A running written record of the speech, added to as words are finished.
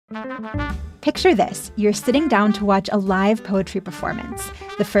Picture this. You're sitting down to watch a live poetry performance.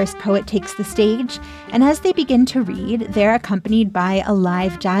 The first poet takes the stage, and as they begin to read, they're accompanied by a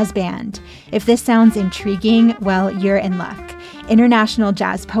live jazz band. If this sounds intriguing, well, you're in luck. International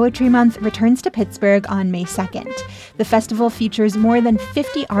Jazz Poetry Month returns to Pittsburgh on May 2nd. The festival features more than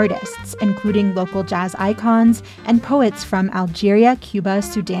 50 artists, including local jazz icons and poets from Algeria, Cuba,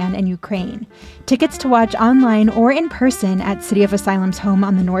 Sudan, and Ukraine. Tickets to watch online or in person at City of Asylum's home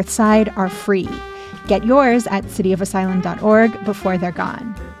on the north side are free. Get yours at cityofasylum.org before they're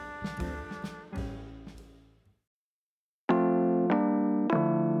gone.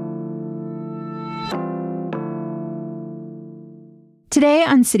 Today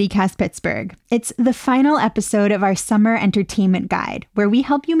on CityCast Pittsburgh, it's the final episode of our Summer Entertainment Guide, where we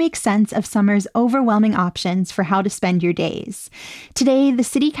help you make sense of summer's overwhelming options for how to spend your days. Today, the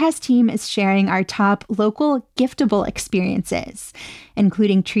CityCast team is sharing our top local giftable experiences,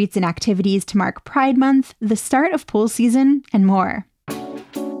 including treats and activities to mark Pride Month, the start of pool season, and more.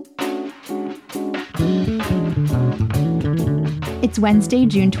 It's Wednesday,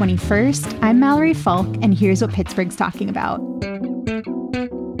 June 21st. I'm Mallory Falk, and here's what Pittsburgh's talking about.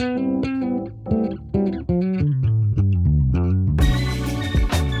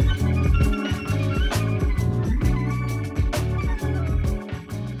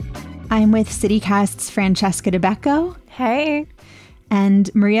 I'm with CityCast's Francesca DeBecco. Hey. And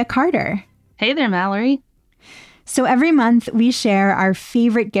Maria Carter. Hey there, Mallory. So every month we share our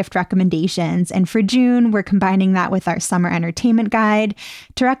favorite gift recommendations. And for June, we're combining that with our summer entertainment guide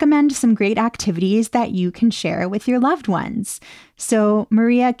to recommend some great activities that you can share with your loved ones. So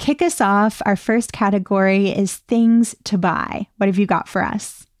Maria, kick us off. Our first category is things to buy. What have you got for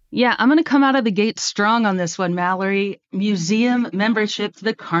us? Yeah, I'm going to come out of the gate strong on this one, Mallory. Museum membership to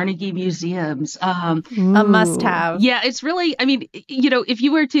the Carnegie Museums. A must-have. Yeah, it's really, I mean, if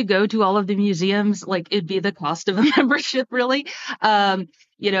you were to go to all of the museums, like it'd be the cost of a membership, really. The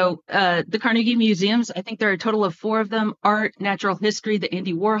Carnegie Museums, I think there are a total of 4 of them: art, natural history, the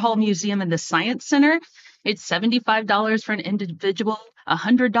Andy Warhol Museum, and the Science Center. It's $75 for an individual,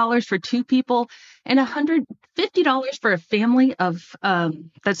 $100 for 2 people, and $150 for a family of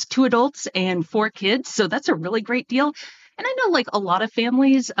that's 2 adults and 4 kids. So that's a really great deal. And I know a lot of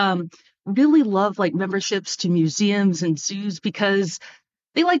families really love memberships to museums and zoos because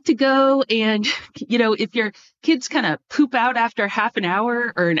they like to go and, if your kids kind of poop out after half an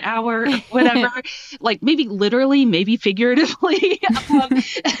hour or an hour, or whatever, maybe literally, maybe figuratively,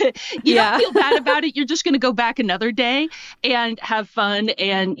 you don't feel bad about it. You're just going to go back another day and have fun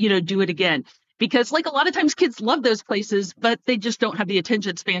and, do it again. Because a lot of times kids love those places, but they just don't have the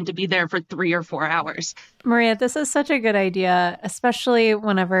attention span to be there for 3 or 4 hours. Maria, this is such a good idea, especially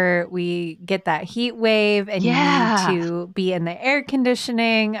whenever we get that heat wave and you need to be in the air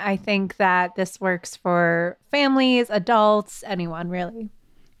conditioning. I think that this works for families, adults, anyone really.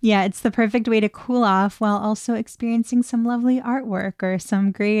 Yeah, it's the perfect way to cool off while also experiencing some lovely artwork or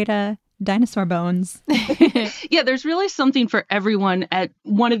some great dinosaur bones. Yeah, there's really something for everyone at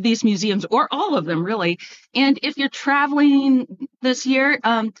one of these museums, or all of them, really. And if you're traveling this year,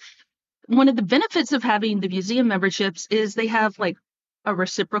 one of the benefits of having the museum memberships is they have a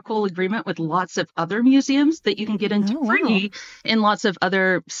reciprocal agreement with lots of other museums that you can get into free in lots of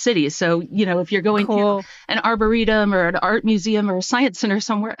other cities. So, if you're going to an arboretum or an art museum or a science center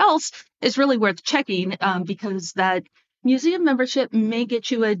somewhere else, it's really worth checking because that museum membership may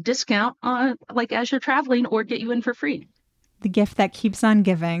get you a discount on as you're traveling or get you in for free. The gift that keeps on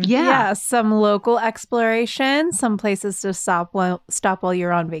giving. Yeah, some local exploration, some places to stop while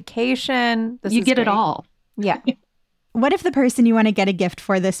you're on vacation. You get great. It all. Yeah. What if the person you want to get a gift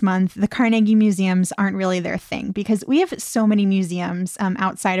for this month, the Carnegie Museums, aren't really their thing? Because we have so many museums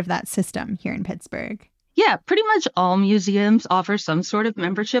outside of that system here in Pittsburgh. Yeah, pretty much all museums offer some sort of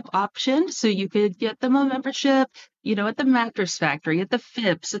membership option. So you could get them a membership, at the Mattress Factory, at the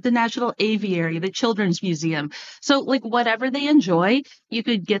Phipps, at the National Aviary, the Children's Museum. So whatever they enjoy, you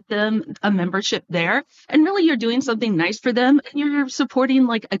could get them a membership there. And really you're doing something nice for them. And you're supporting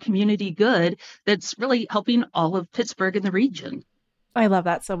a community good that's really helping all of Pittsburgh and the region. I love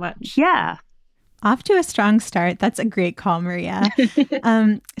that so much. Yeah. Off to a strong start. That's a great call, Maria.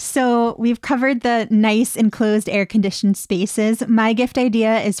 So we've covered the nice enclosed air-conditioned spaces. My gift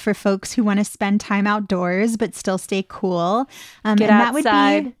idea is for folks who want to spend time outdoors but still stay cool. Get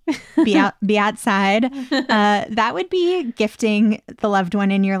outside. be outside. That would be gifting the loved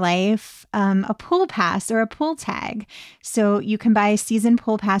one in your life a pool pass or a pool tag. So you can buy season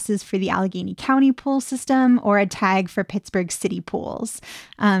pool passes for the Allegheny County pool system or a tag for Pittsburgh City pools.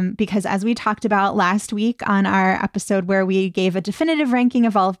 Because as we talked about last week on our episode where we gave a definitive ranking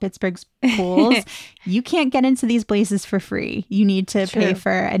of all of Pittsburgh's pools, you can't get into these places for free. You need to pay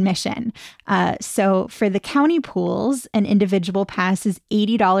for admission. So for the county pools, an individual pass is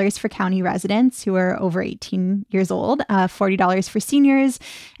 $80 for county residents who are over 18 years old, $40 for seniors,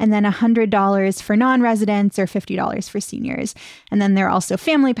 and then $100 for non-residents or $50 for seniors. And then there are also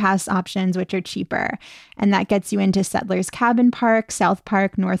family pass options, which are cheaper. And that gets you into Settlers Cabin Park, South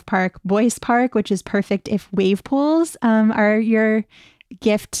Park, North Park, Boyce Park, which is perfect if wave pools are your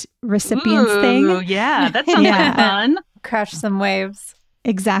gift recipients thing. Yeah, that sounds like fun. Crash some waves.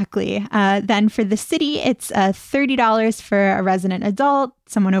 Exactly. Then for the city, it's $30 for a resident adult,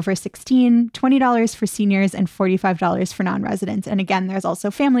 someone over 16, $20 for seniors, and $45 for non-residents. And again, there's also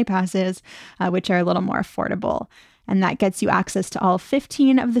family passes, which are a little more affordable. And that gets you access to all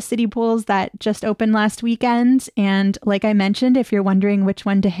 15 of the city pools that just opened last weekend. And like I mentioned, if you're wondering which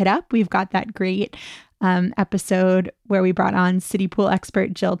one to hit up, we've got that great episode where we brought on city pool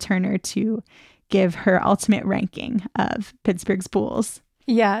expert Jill Turner to give her ultimate ranking of Pittsburgh's pools.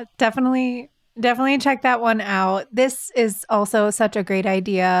 Yeah, definitely check that one out. This is also such a great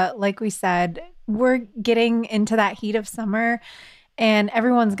idea. Like we said, we're getting into that heat of summer and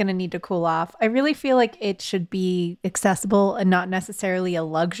everyone's going to need to cool off. I really feel like it should be accessible and not necessarily a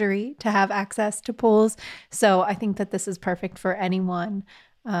luxury to have access to pools. So I think that this is perfect for anyone,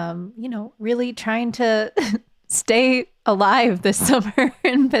 really trying to stay alive this summer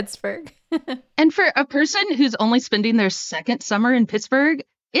in Pittsburgh. And for a person who's only spending their second summer in Pittsburgh,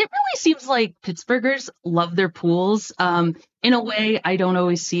 it really seems like Pittsburghers love their pools in a way I don't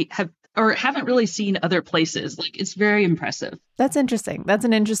always haven't really seen other places. Like, it's very impressive. That's interesting. That's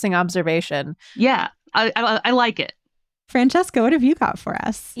an interesting observation. Yeah, I like it. Francesca, what have you got for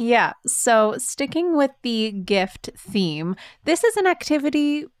us? Yeah, so sticking with the gift theme, this is an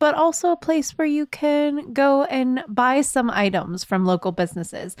activity, but also a place where you can go and buy some items from local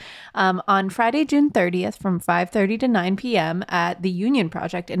businesses. On Friday, June 30th, from 5:30 to 9 p.m. at the Union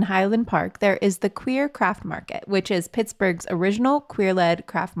Project in Highland Park, there is the Queer Craft Market, which is Pittsburgh's original queer-led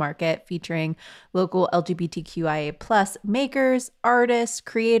craft market featuring local LGBTQIA+ makers, artists,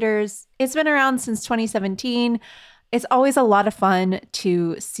 creators. It's been around since 2017. It's always a lot of fun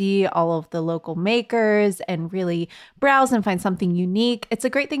to see all of the local makers and really browse and find something unique. It's a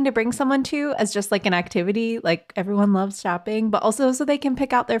great thing to bring someone to as just like an activity. Like, everyone loves shopping, but also so they can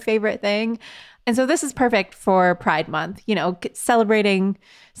pick out their favorite thing. And so this is perfect for Pride Month, celebrating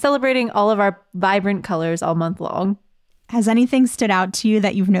all of our vibrant colors all month long. Has anything stood out to you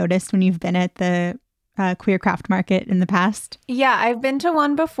that you've noticed when you've been at the Queer Craft Market in the past? Yeah, I've been to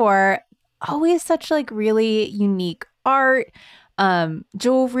one before. Always such like really unique art,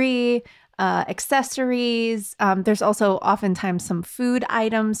 jewelry, accessories. There's also oftentimes some food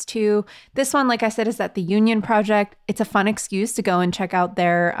items too. This one, like I said, is at the Union Project. It's a fun excuse to go and check out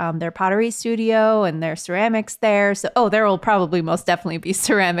their pottery studio and their ceramics there. So, there will probably most definitely be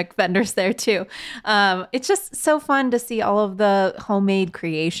ceramic vendors there too. It's just so fun to see all of the homemade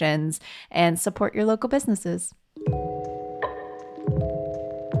creations and support your local businesses.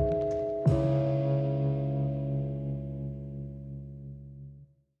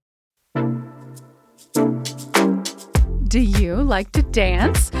 Do you like to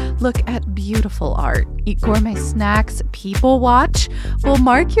dance? Look at beautiful art, eat gourmet snacks, people watch? Well,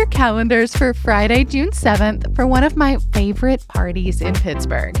 mark your calendars for Friday, June 7th for one of my favorite parties in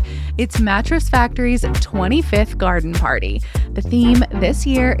Pittsburgh. It's Mattress Factory's 25th garden party. The theme this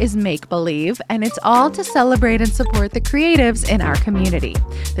year is Make Believe, and it's all to celebrate and support the creatives in our community.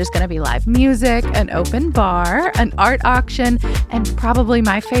 There's going to be live music, an open bar, an art auction, and probably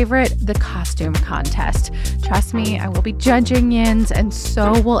my favorite, the costume contest. Trust me, I will be judging yins, and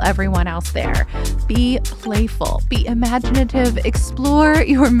so will everyone else there. Be playful, be imaginative, explore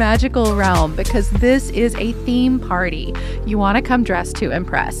your magical realm, because this is a theme party. You want to come dressed to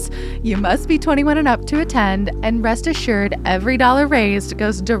impress. You must be 21 and up to attend, and rest assured, every dollar raised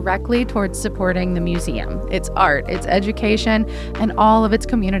goes directly towards supporting the museum, its art, its education, and all of its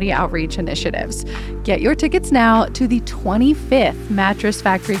community outreach initiatives. Get your tickets now to the 25th Mattress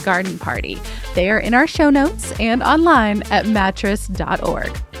Factory Garden Party. They are in our show notes and online at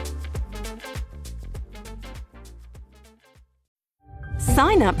mattress.org.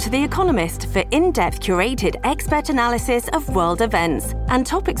 Sign up to The Economist for in-depth curated expert analysis of world events and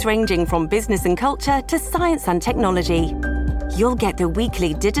topics ranging from business and culture to science and technology. you'll get the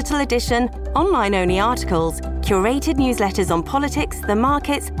weekly digital edition, online-only articles, curated newsletters on politics, the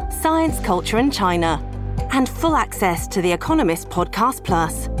markets, science, culture, and China, and full access to The Economist Podcast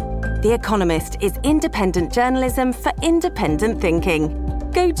Plus. The Economist is independent journalism for independent thinking.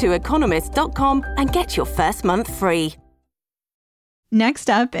 Go to economist.com and get your first month free. Next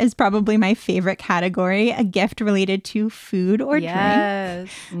up is probably my favorite category, a gift related to food or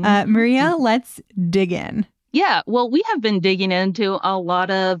drink. Maria, let's dig in. Yeah, well, we have been digging into a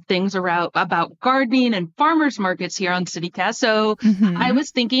lot of things about gardening and farmers markets here on CityCast. So I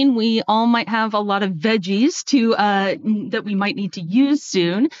was thinking we all might have a lot of veggies that we might need to use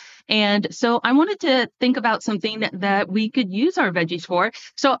soon. And so I wanted to think about something that we could use our veggies for.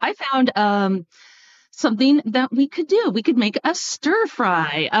 So I found something that we could do. We could make a stir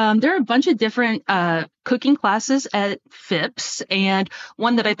fry. There are a bunch of different cooking classes at Phipps, and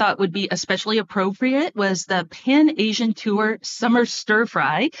one that I thought would be especially appropriate was the Pan Asian Tour Summer Stir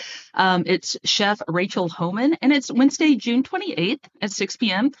Fry. It's Chef Rachel Homan, and it's Wednesday, June 28th at 6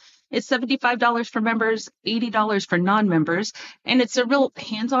 p.m. It's $75 for members, $80 for non-members, and it's a real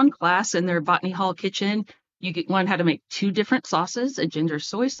hands-on class in their Botany Hall kitchen. You get learn how to make 2 different sauces, a ginger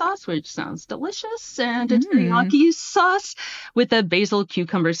soy sauce, which sounds delicious, and a teriyaki sauce with a basil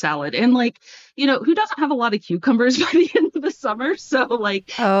cucumber salad. And who doesn't have a lot of cucumbers by the end of the summer? So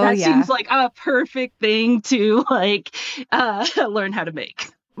seems like a perfect thing to learn how to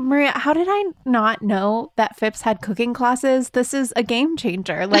make. Maria, how did I not know that Phipps had cooking classes? This is a game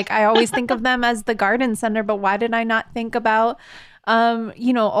changer. I always think of them as the garden center, but why did I not think about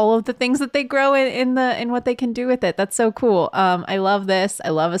all of the things that they grow in what they can do with it? That's so cool. I love this. I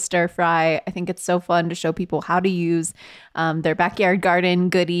love a stir fry. I think it's so fun to show people how to use their backyard garden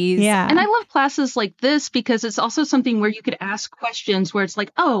goodies. Yeah. And I love classes like this because it's also something where you could ask questions where it's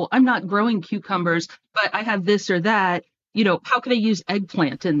like, oh, I'm not growing cucumbers, but I have this or that. How could I use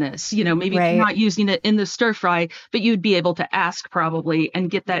eggplant in this? Maybe Right. you're not using it in the stir fry, but you'd be able to ask probably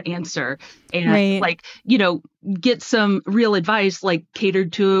and get that answer and get some real advice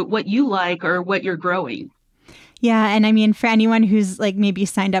catered to what you like or what you're growing. Yeah. And I mean, for anyone who's maybe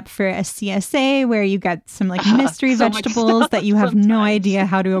signed up for a CSA where you get some mystery vegetables that you have no idea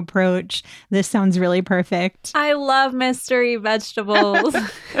how to approach, this sounds really perfect. I love mystery vegetables.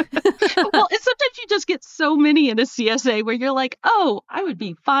 Well, and sometimes you just get so many in a CSA where you're like, oh, I would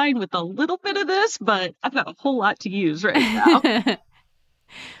be fine with a little bit of this, but I've got a whole lot to use right now.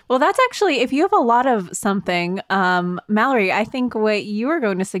 Well, that's actually, if you have a lot of something, Mallory, I think what you were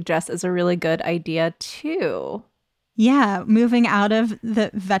going to suggest is a really good idea too. Yeah, moving out of the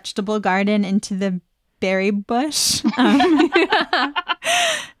vegetable garden into the berry bush.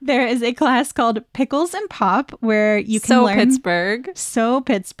 There is a class called Pickles and Pop where you can learn... Pittsburgh.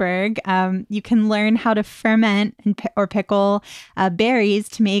 You can learn how to ferment or pickle berries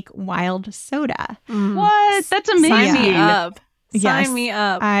to make wild soda. What? That's amazing. Sign me up. Yes, Sign me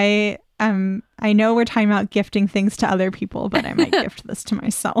up. I know we're talking about gifting things to other people, but I might gift this to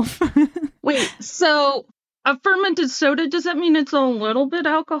myself. Wait, so a fermented soda, does that mean it's a little bit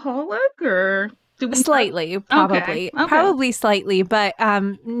alcoholic or... Slightly, probably. Okay. Probably slightly, but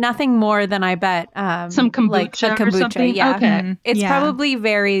nothing more than I bet some kombucha, kombucha or something? Yeah. Okay. It's probably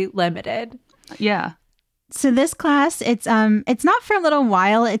very limited. Yeah. So this class, it's not for a little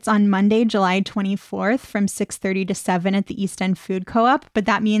while. It's on Monday, July 24th from 6:30 to 7 at the East End Food Co-op. But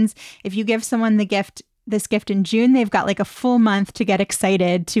that means if you give someone this gift in June, they've got a full month to get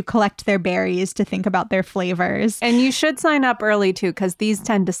excited, to collect their berries, to think about their flavors. And you should sign up early too, because these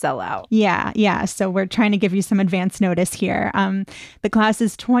tend to sell out. Yeah. So we're trying to give you some advance notice here. The class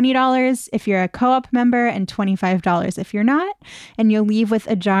is $20 if you're a co-op member and $25 if you're not. And you'll leave with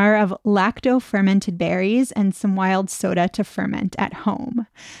a jar of lacto-fermented berries and some wild soda to ferment at home.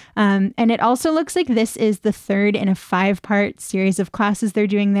 And it also looks like this is the third in a 5-part series of classes they're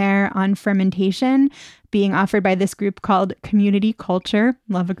doing there on fermentation, being offered by this group called Community Culture.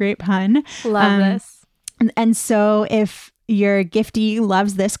 Love a great pun. Love this. And so if your giftee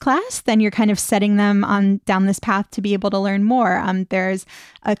loves this class, then you're kind of setting them down this path to be able to learn more. There's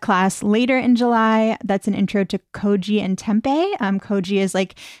a class later in July that's an intro to koji and tempeh. Koji is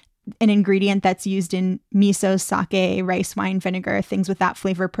an ingredient that's used in miso, sake, rice wine vinegar, things with that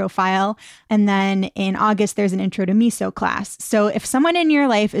flavor profile. And then in August, there's an intro to miso class. So if someone in your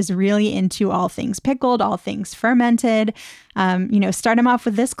life is really into all things pickled, all things fermented, start them off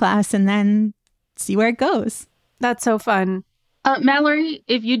with this class and then see where it goes. That's so fun. Mallory,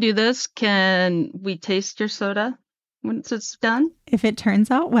 if you do this, can we taste your soda once it's done? If it turns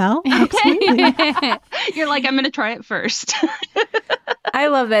out well, absolutely. You're like, I'm going to try it first. I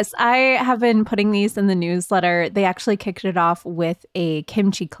love this. I have been putting these in the newsletter. They actually kicked it off with a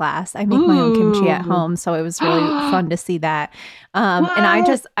kimchi class. I make my own kimchi at home, so it was really fun to see that. And I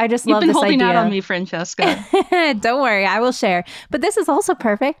just You've love this idea. been holding out on me, Francesca. Don't worry, I will share. But this is also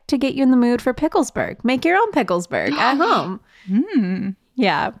perfect to get you in the mood for Picklesburg. Make your own Picklesburg at home.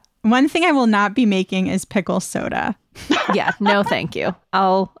 Yeah. One thing I will not be making is pickle soda. Yeah, no thank you.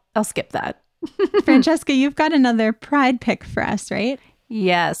 I'll skip that. Francesca, you've got another pride pick for us, right?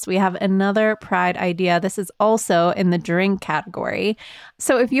 Yes, we have another pride idea. This is also in the drink category.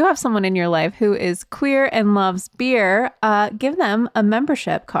 So if you have someone in your life who is queer and loves beer, give them a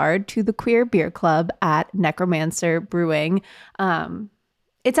membership card to the Queer Beer Club at Necromancer Brewing.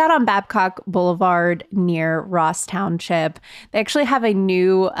 It's out on Babcock Boulevard near Ross Township. They actually have a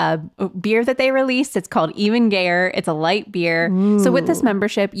new beer that they released. It's called Even Gayer. It's a light beer. Ooh. So with this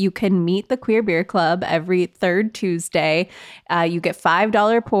membership, you can meet the Queer Beer Club every third Tuesday. You get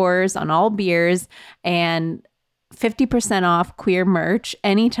 $5 pours on all beers and 50% off queer merch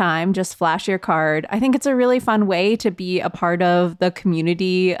anytime. Just flash your card. I think it's a really fun way to be a part of the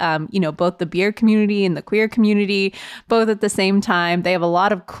community, both the beer community and the queer community, both at the same time. They have a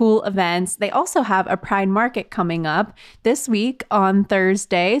lot of cool events. They also have a Pride Market coming up this week on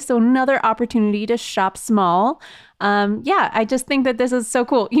Thursday. So another opportunity to shop small. I just think that this is so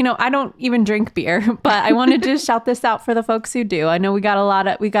cool. I don't even drink beer, but I wanted to shout this out for the folks who do. I know we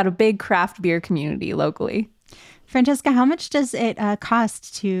got a big craft beer community locally. Francesca, how much does it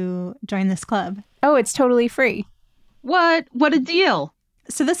cost to join this club? Oh, it's totally free. What a deal.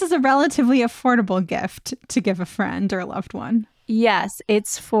 So this is a relatively affordable gift to give a friend or a loved one. Yes,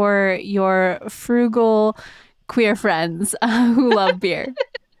 it's for your frugal queer friends who love beer.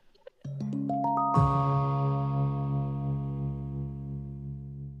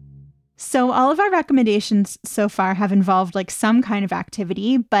 So all of our recommendations so far have involved some kind of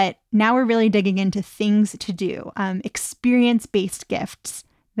activity, but now we're really digging into things to do, experience-based gifts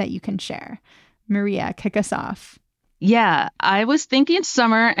that you can share. Maria, kick us off. Yeah, I was thinking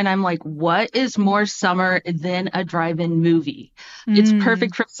summer and I'm like, what is more summer than a drive-in movie? It's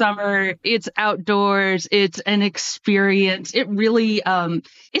perfect for summer. It's outdoors. It's an experience. It really,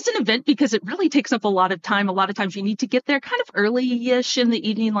 it's an event because it really takes up a lot of time. A lot of times you need to get there kind of early-ish in the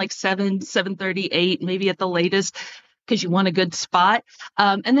evening, like 7:30, 8, maybe at the latest, because you want a good spot.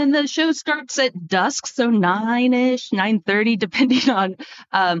 And then the show starts at dusk, so 9-ish, 9:30, depending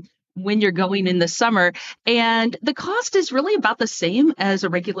on when you're going in the summer. And the cost is really about the same as a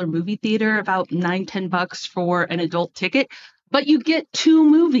regular movie theater, about $9-10 for an adult ticket. But you get 2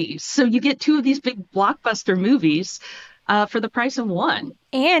 movies. So you get 2 of these big blockbuster movies for the price of one.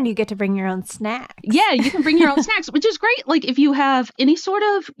 And you get to bring your own snacks. Yeah, you can bring your own snacks, which is great. Like if you have any sort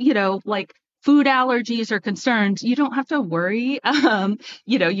of, food allergies or concerns, you don't have to worry.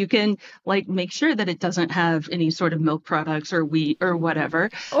 You can make sure that it doesn't have any sort of milk products or wheat or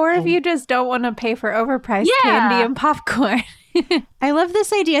whatever. Or if you just don't want to pay for overpriced candy and popcorn. I love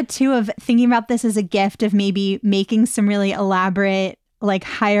this idea too of thinking about this as a gift of maybe making some really elaborate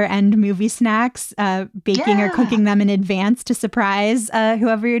higher end movie snacks, baking or cooking them in advance to surprise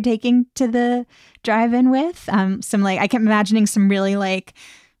whoever you're taking to the drive-in with. I'm imagining some really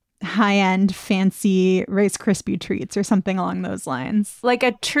high-end fancy Rice Krispie treats or something along those lines. Like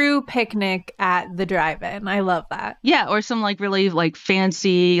a true picnic at the drive-in. I love that. Yeah, or some really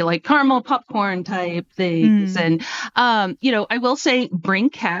fancy caramel popcorn type things. And I will say bring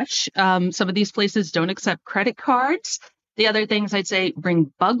cash. Some of these places don't accept credit cards. The other things I'd say,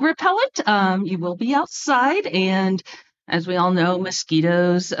 bring bug repellent. You will be outside, and as we all know,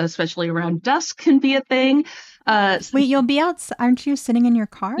 mosquitoes, especially around dusk, can be a thing. Wait, you'll be out? Aren't you sitting in your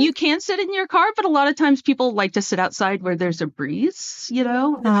car? You can sit in your car, but a lot of times people like to sit outside where there's a breeze, if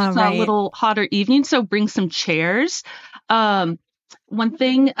it's a little hotter evening. So bring some chairs. One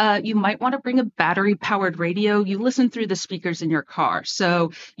thing, you might want to bring a battery-powered radio. You listen through the speakers in your car.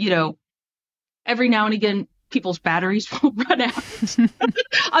 So, every now and again, people's batteries will run out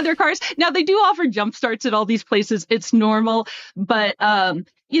on their cars. Now, they do offer jump starts at all these places. It's normal, but,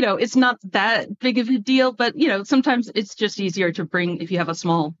 it's not that big of a deal. But, sometimes it's just easier to bring, if you have a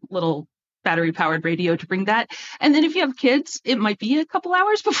small little battery-powered radio, to bring that. And then if you have kids, it might be a couple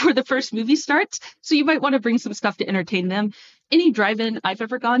hours before the first movie starts. So you might want to bring some stuff to entertain them. Any drive-in I've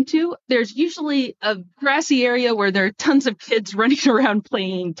ever gone to, there's usually a grassy area where there are tons of kids running around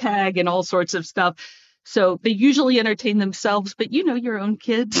playing tag and all sorts of stuff. So they usually entertain themselves, but your own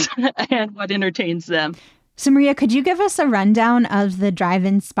kids and what entertains them. So Maria, could you give us a rundown of the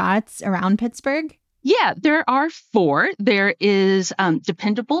drive-in spots around Pittsburgh? Yeah, there are four. There is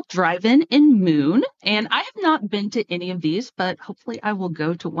Dependable Drive-In in Moon, and I have not been to any of these, but hopefully I will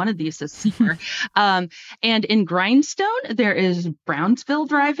go to one of these this summer. And in Grindstone, there is Brownsville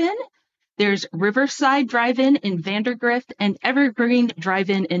Drive-In. There's Riverside Drive-In in Vandergrift and Evergreen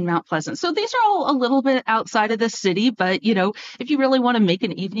Drive-In in Mount Pleasant. So these are all a little bit outside of the city, but if you really want to make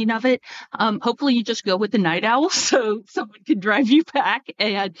an evening of it, hopefully you just go with the night owl so someone can drive you back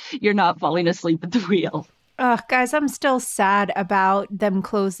and you're not falling asleep at the wheel. Guys, I'm still sad about them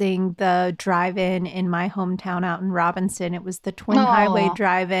closing the drive-in in my hometown out in Robinson. It was the Twin Highway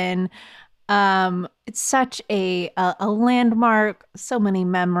Drive-In. It's such a landmark, so many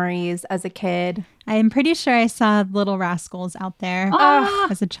memories as a kid. I'm pretty sure I saw Little Rascals out there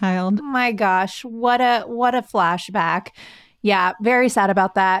as a child. My gosh, what a flashback. Yeah, very sad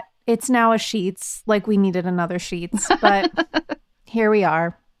about that. It's now a Sheetz, like we needed another Sheetz, but here we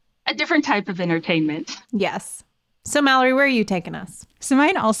are. A different type of entertainment. Yes. So Mallory, where are you taking us? So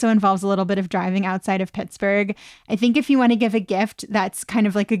mine also involves a little bit of driving outside of Pittsburgh. I think if you want to give a gift that's kind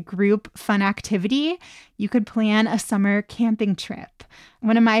of like a group fun activity, you could plan a summer camping trip.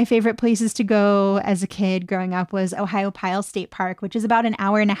 One of my favorite places to go as a kid growing up was Ohiopyle State Park, which is about an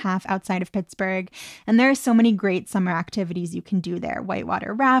hour and a half outside of Pittsburgh. And there are so many great summer activities you can do there.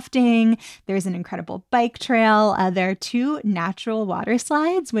 Whitewater rafting, there's an incredible bike trail. There are 2 natural water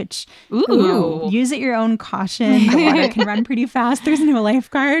slides, which use at your own caution. The water can run pretty fast. There's no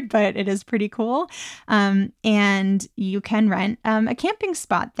lifeguard, but it is pretty cool. And you can rent a camping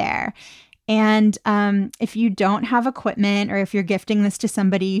spot there. And if you don't have equipment, or if you're gifting this to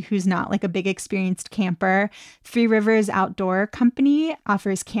somebody who's not like a big experienced camper, Three Rivers Outdoor Company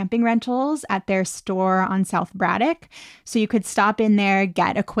offers camping rentals at their store on South Braddock. So you could stop in there,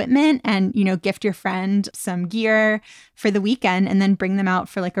 get equipment, and, gift your friend some gear for the weekend and then bring them out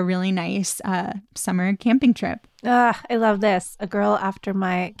for like a really nice summer camping trip. I love this. A girl after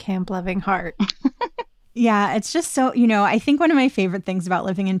my camp-loving heart. Yeah, it's just so, I think one of my favorite things about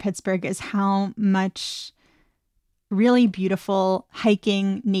living in Pittsburgh is how much really beautiful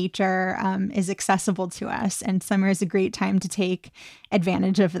hiking nature is accessible to us. And summer is a great time to take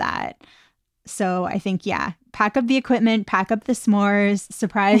advantage of that. So I think, pack up the equipment, pack up the s'mores,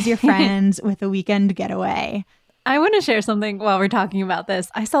 surprise your friends with a weekend getaway. I want to share something while we're talking about this.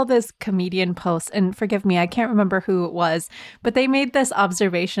 I saw this comedian post, and forgive me, I can't remember who it was, but they made this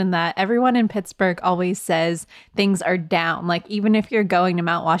observation that everyone in Pittsburgh always says things are down. Like, even if you're going to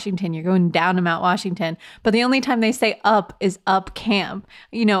Mount Washington, you're going down to Mount Washington. But the only time they say up is up camp.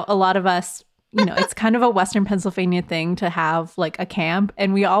 A lot of us, it's kind of a Western Pennsylvania thing to have like a camp,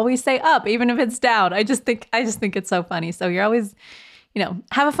 and we always say up, even if it's down. I just think it's so funny. So you're always,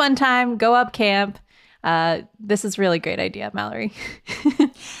 have a fun time, go up camp. This is a really great idea, Mallory.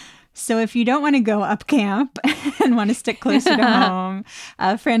 So if you don't want to go up camp and want to stick closer to home,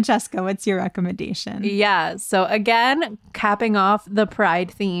 Francesca, what's your recommendation? Yeah. So again, capping off the Pride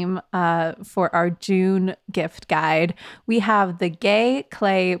theme for our June gift guide, we have the Gay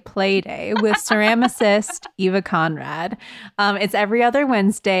Clay Play Day with ceramicist Eva Conrad. It's every other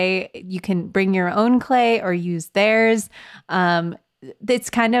Wednesday. You can bring your own clay or use theirs. It's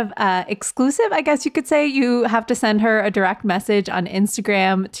kind of exclusive, I guess you could say. You have to send her a direct message on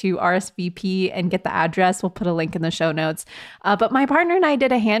Instagram to RSVP and get the address. We'll put a link in the show notes. But my partner and I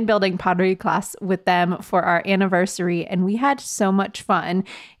did a hand building pottery class with them for our anniversary, and we had so much fun.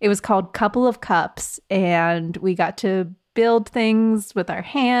 It was called Couple of Cups, and we got to build things with our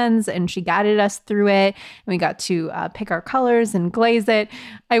hands, and she guided us through it, and we got to pick our colors and glaze it.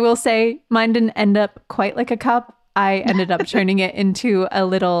 I will say mine didn't end up quite like a cup. I ended up turning it into a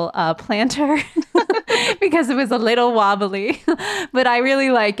little planter because it was a little wobbly, but I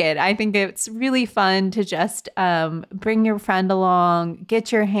really like it. I think it's really fun to just bring your friend along,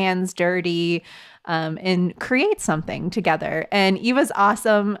 get your hands dirty, and create something together. And Eva's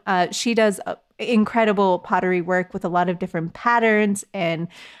awesome. She does incredible pottery work with a lot of different patterns and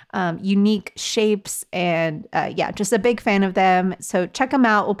unique shapes. And just a big fan of them. So check them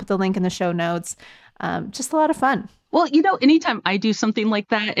out. We'll put the link in the show notes. Just a lot of fun. Well, anytime I do something like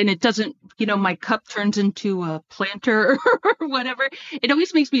that and it doesn't, my cup turns into a planter or whatever, it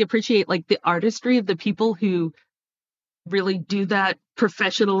always makes me appreciate like the artistry of the people who really do that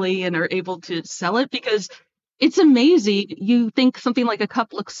professionally and are able to sell it, because it's amazing. You think something like a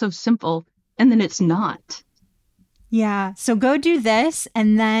cup looks so simple, and then it's not. Yeah. So go do this,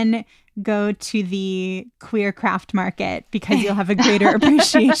 and then go to the queer craft market because you'll have a greater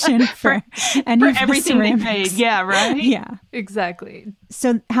appreciation for everything they've made. Yeah, right? Yeah. Exactly.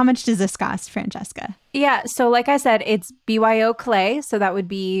 So how much does this cost, Francesca? Yeah. So like I said, it's BYO clay. So that would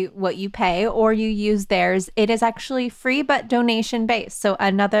be what you pay, or you use theirs. It is actually free, but donation based. So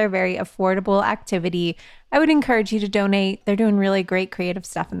another very affordable activity. I would encourage you to donate. They're doing really great creative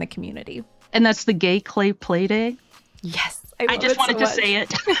stuff in the community. And that's the Gay Clay Play Day? Yes. I just wanted to say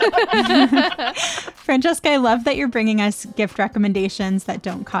it. Francesca, I love that you're bringing us gift recommendations that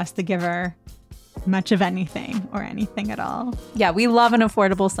don't cost the giver much of anything or anything at all. Yeah, we love an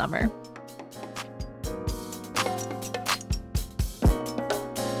affordable summer.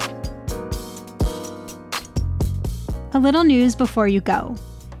 A little news before you go.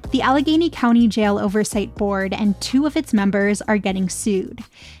 The Allegheny County Jail Oversight Board and 2 of its members are getting sued.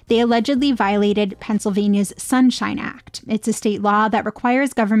 They allegedly violated Pennsylvania's Sunshine Act. It's a state law that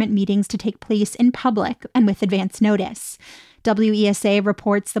requires government meetings to take place in public and with advance notice. WESA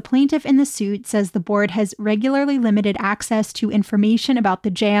reports the plaintiff in the suit says the board has regularly limited access to information about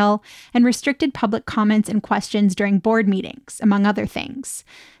the jail and restricted public comments and questions during board meetings, among other things.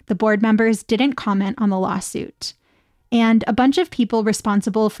 The board members didn't comment on the lawsuit. And a bunch of people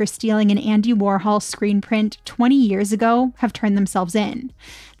responsible for stealing an Andy Warhol screen print 20 years ago have turned themselves in.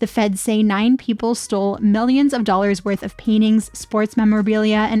 The feds say 9 people stole millions of dollars worth of paintings, sports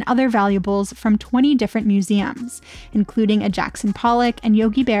memorabilia, and other valuables from 20 different museums, including a Jackson Pollock and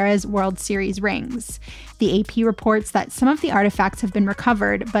Yogi Berra's World Series rings. The AP reports that some of the artifacts have been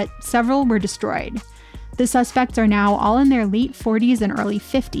recovered, but several were destroyed. The suspects are now all in their late 40s and early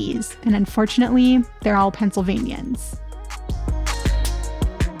 50s, and unfortunately, they're all Pennsylvanians.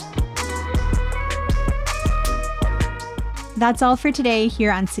 That's all for today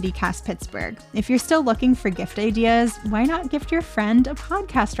here on CityCast Pittsburgh. If you're still looking for gift ideas, why not gift your friend a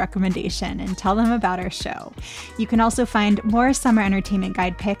podcast recommendation and tell them about our show? You can also find more summer entertainment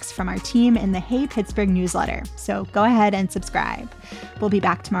guide picks from our team in the Hey Pittsburgh newsletter, so go ahead and subscribe. We'll be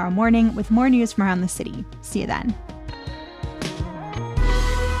back tomorrow morning with more news from around the city. See you then.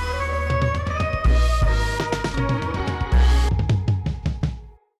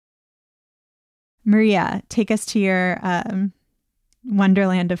 Maria, take us to your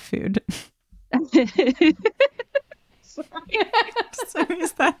wonderland of food. Sorry. Sorry,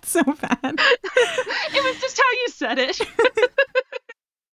 is that so bad? It was just how you said it.